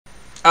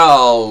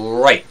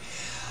Alright,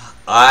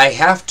 I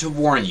have to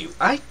warn you,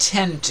 I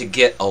tend to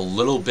get a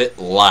little bit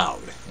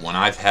loud when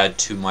I've had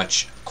too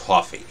much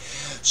coffee.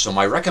 So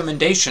my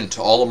recommendation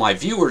to all of my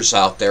viewers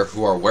out there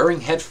who are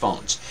wearing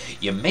headphones,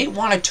 you may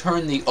want to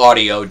turn the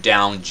audio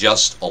down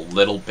just a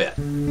little bit.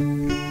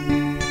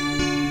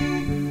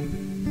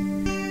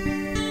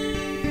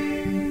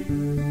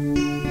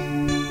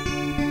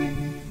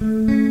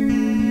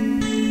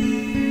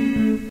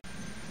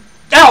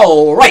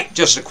 Alright,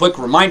 just a quick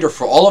reminder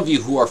for all of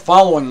you who are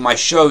following my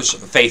shows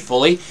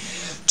faithfully.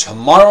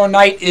 Tomorrow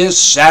night is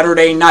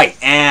Saturday night,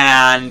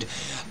 and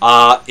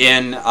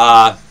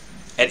at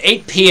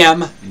 8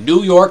 p.m.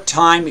 New York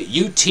time,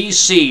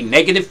 UTC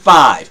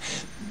 -5.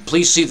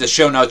 Please see the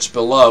show notes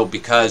below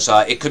because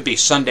it could be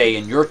Sunday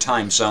in your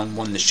time zone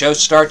when the show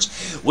starts.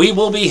 We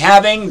will be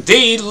having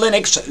the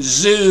Linux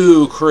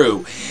Zoo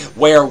Crew,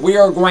 where we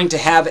are going to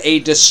have a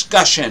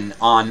discussion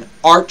on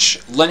Arch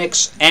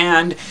Linux,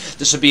 and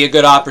this would be a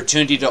good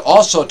opportunity to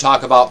also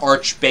talk about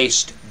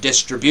Arch-based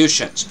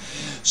distributions.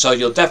 So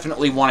you'll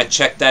definitely want to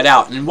check that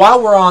out. And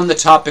while we're on the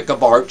topic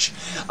of Arch,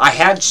 I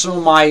had some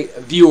of my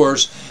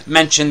viewers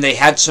mention they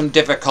had some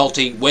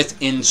difficulty with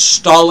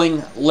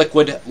installing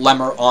Liquid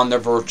Lemur on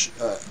their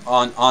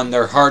on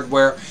their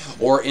hardware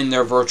or in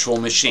their virtual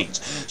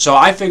machines. So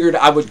I figured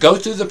I would go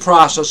through the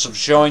process of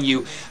showing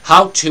you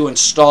how to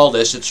install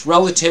this. It's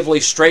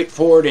relatively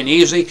straightforward and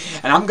easy,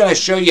 and I'm going to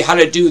show you how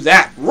to do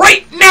that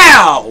right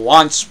now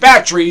on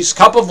Spatry's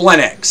Cup of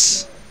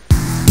Linux.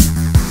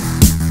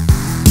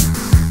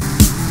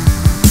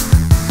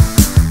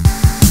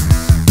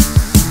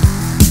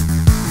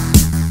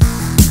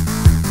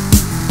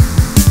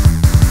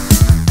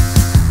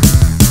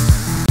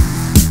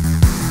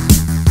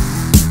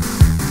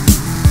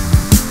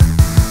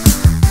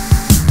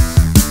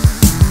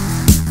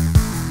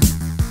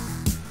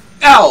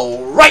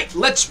 Alright,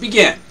 let's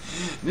begin.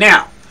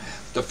 Now,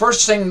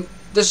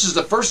 this is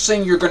the first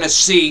thing you're going to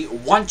see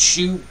once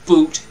you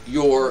boot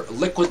your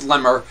Liquid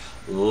Lemur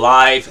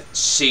live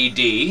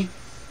CD.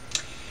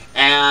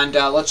 And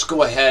let's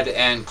go ahead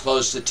and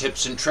close the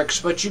tips and tricks,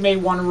 but you may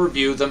want to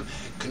review them.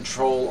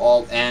 Control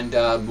Alt and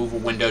move a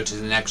window to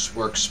the next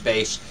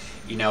workspace.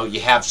 You know, you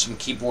have some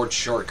keyboard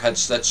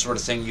shortcuts, that sort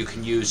of thing you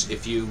can use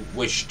if you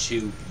wish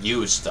to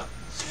use them.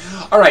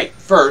 Alright,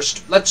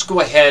 first, let's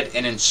go ahead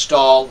and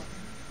install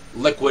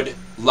Liquid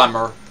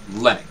Lemur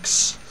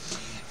Linux,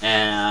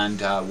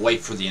 and wait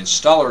for the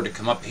installer to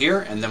come up here,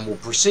 and then we'll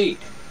proceed.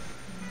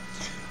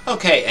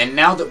 Okay, and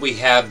now that we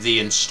have the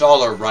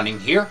installer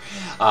running here,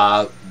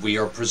 we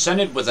are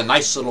presented with a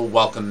nice little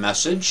welcome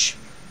message,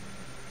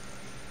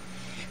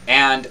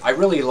 and I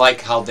really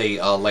like how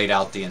they laid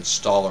out the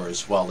installer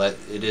as well. That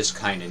it is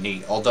kind of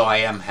neat, although I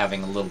am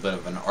having a little bit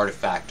of an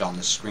artifact on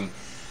the screen.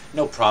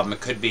 No problem.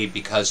 It could be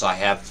because I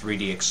have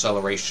 3D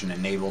acceleration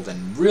enabled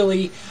and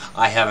really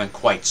I haven't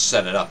quite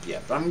set it up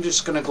yet. But I'm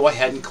just going to go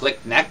ahead and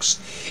click next.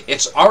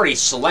 It's already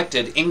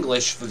selected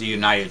English for the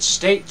United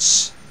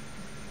States.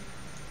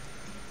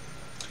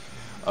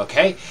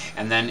 Okay,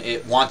 and then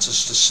it wants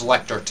us to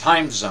select our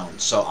time zone.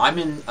 So I'm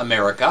in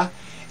America,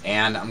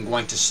 and I'm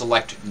going to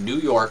select New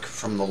York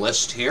from the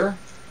list here.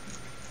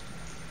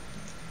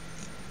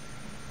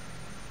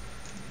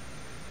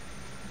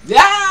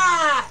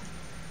 Yeah!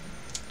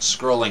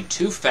 Scrolling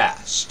too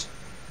fast.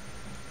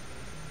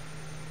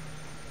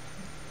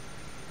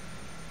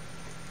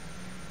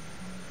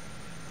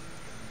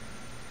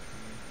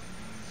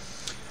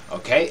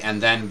 Okay,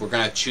 and then we're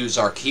going to choose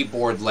our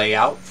keyboard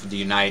layout for the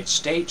United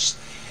States,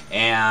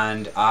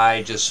 and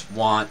I just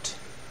want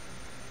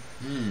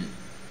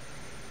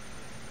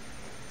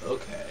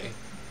okay,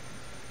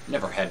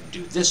 never had to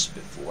do this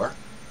before.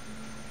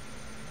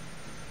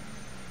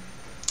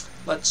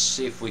 Let's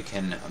see if we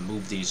can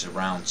move these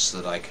around so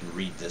that I can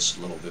read this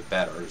a little bit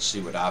better to see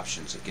what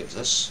options it gives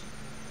us.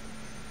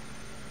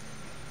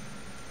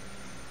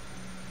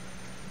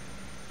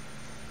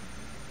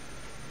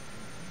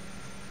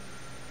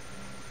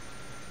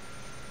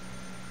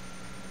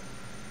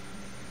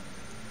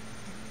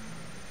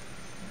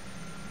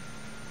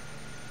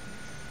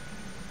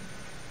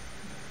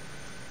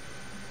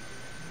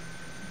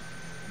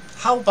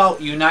 How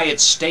about United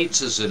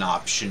States as an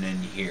option in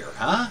here,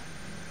 huh?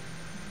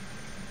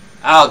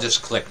 I'll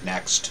just click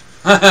next.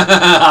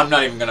 I'm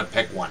not even going to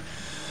pick one.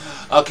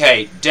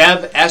 Okay,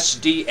 Dev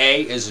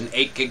SDA is an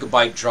 8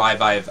 GB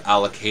drive I've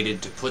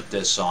allocated to put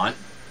this on.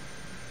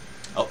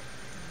 Oh,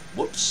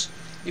 whoops.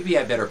 Maybe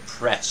I better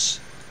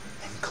press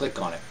and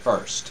click on it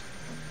first.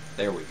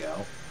 There we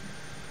go.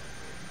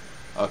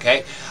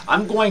 Okay,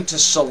 I'm going to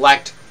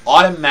select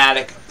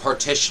automatic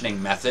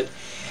partitioning method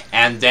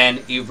and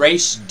then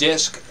erase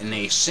disk in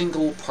a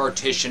single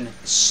partition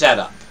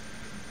setup.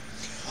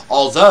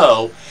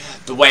 Although,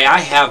 the way I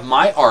have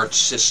my Arch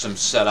system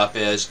set up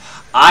is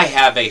I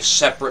have a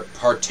separate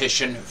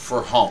partition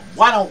for home.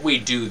 Why don't we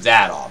do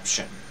that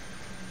option?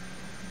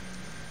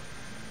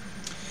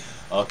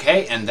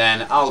 Okay, and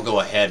then I'll go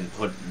ahead and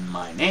put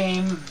my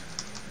name.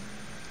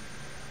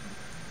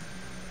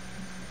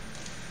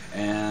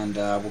 And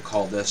we'll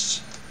call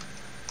this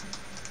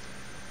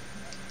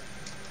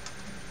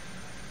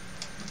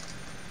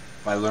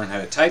if I learn how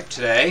to type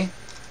today.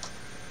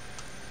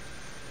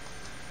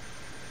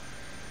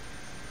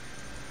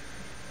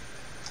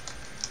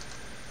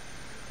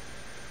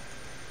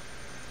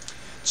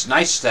 It's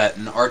nice that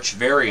an Arch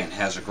variant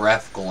has a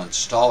graphical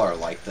installer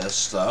like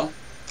this, though.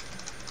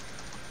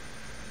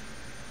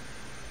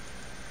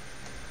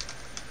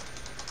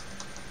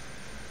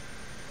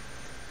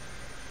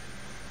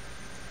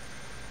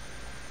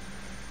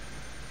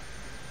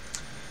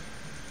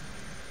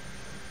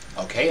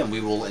 Okay, and we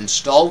will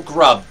install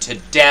Grub to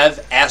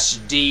Dev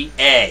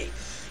SDA.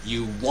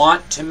 You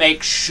want to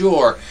make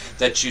sure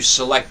that you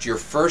select your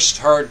first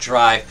hard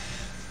drive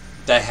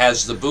that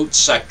has the boot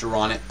sector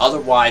on it.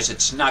 Otherwise,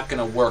 it's not going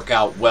to work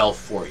out well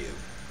for you.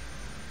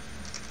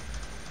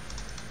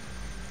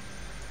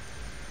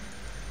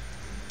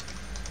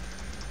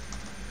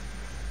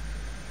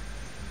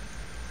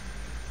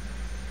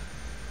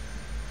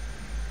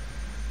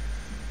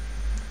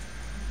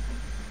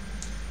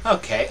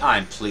 Okay,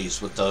 I'm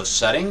pleased with those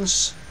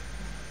settings.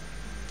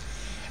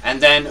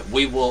 And then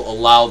we will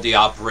allow the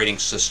operating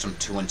system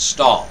to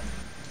install.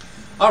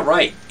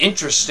 Alright,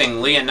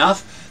 interestingly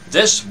enough,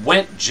 this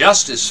went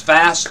just as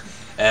fast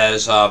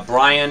as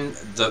Brian,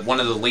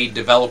 one of the lead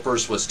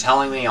developers, was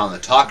telling me on the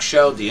talk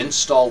show. The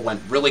install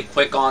went really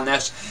quick on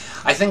this.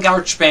 I think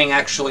Archbang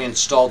actually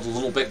installed a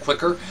little bit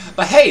quicker.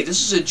 But hey,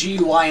 this is a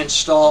GUI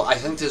install. I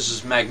think this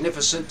is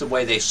magnificent the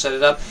way they set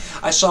it up.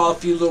 I saw a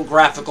few little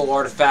graphical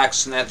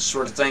artifacts and that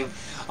sort of thing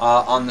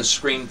on the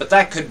screen. But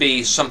that could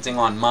be something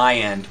on my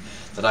end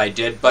that I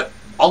did. But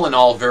all in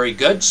all, very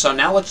good. So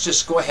now let's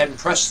just go ahead and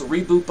press the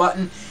reboot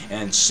button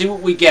and see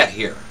what we get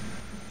here.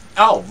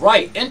 Oh,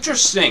 right.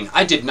 Interesting.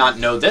 I did not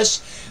know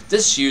this.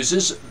 This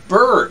uses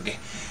Berg.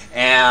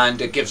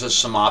 And it gives us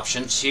some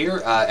options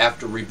here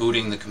after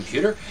rebooting the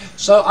computer.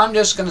 So I'm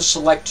just going to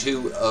select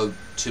to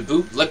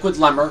boot Liquid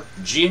Lemur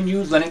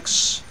GNU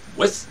Linux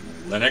with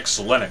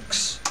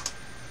Linux.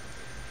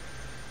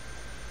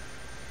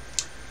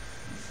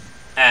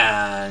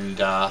 And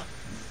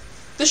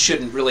this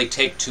shouldn't really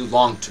take too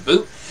long to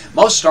boot.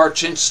 Most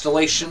Arch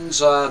installations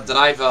that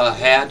I've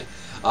had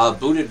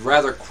booted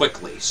rather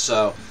quickly.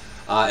 So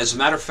as a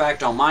matter of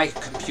fact, on my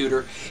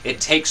computer,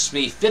 it takes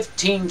me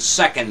 15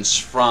 seconds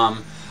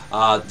from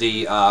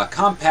the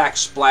compact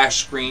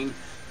splash screen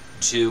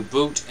to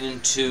boot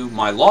into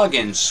my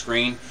login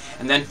screen,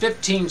 and then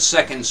 15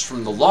 seconds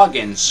from the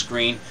login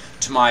screen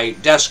to my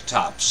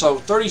desktop. So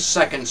 30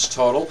 seconds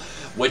total,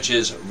 which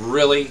is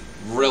really,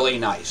 really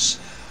nice.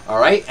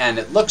 Alright, and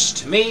it looks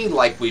to me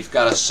like we've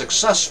got a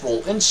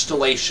successful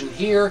installation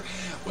here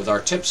with our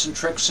tips and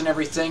tricks and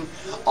everything.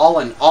 All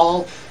in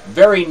all,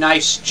 very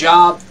nice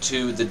job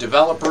to the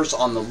developers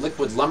on the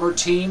Liquid Lemur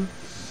team.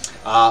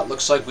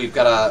 Looks like we've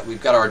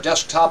got our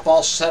desktop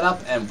all set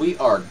up and we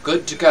are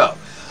good to go.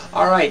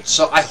 Alright,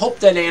 so I hope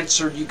that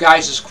answered you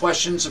guys'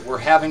 questions that we're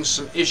having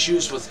some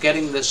issues with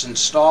getting this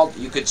installed.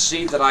 You could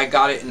see that I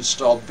got it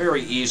installed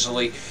very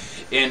easily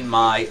in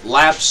my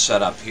lab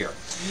setup here.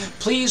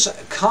 Please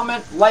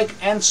comment, like,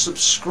 and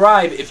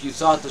subscribe if you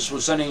thought this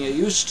was any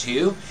use to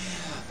you.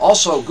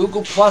 Also,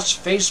 Google+,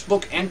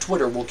 Facebook, and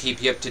Twitter will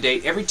keep you up to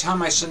date every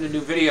time I send a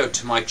new video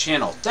to my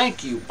channel.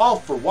 Thank you all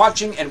for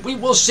watching, and we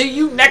will see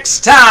you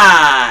next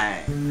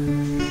time!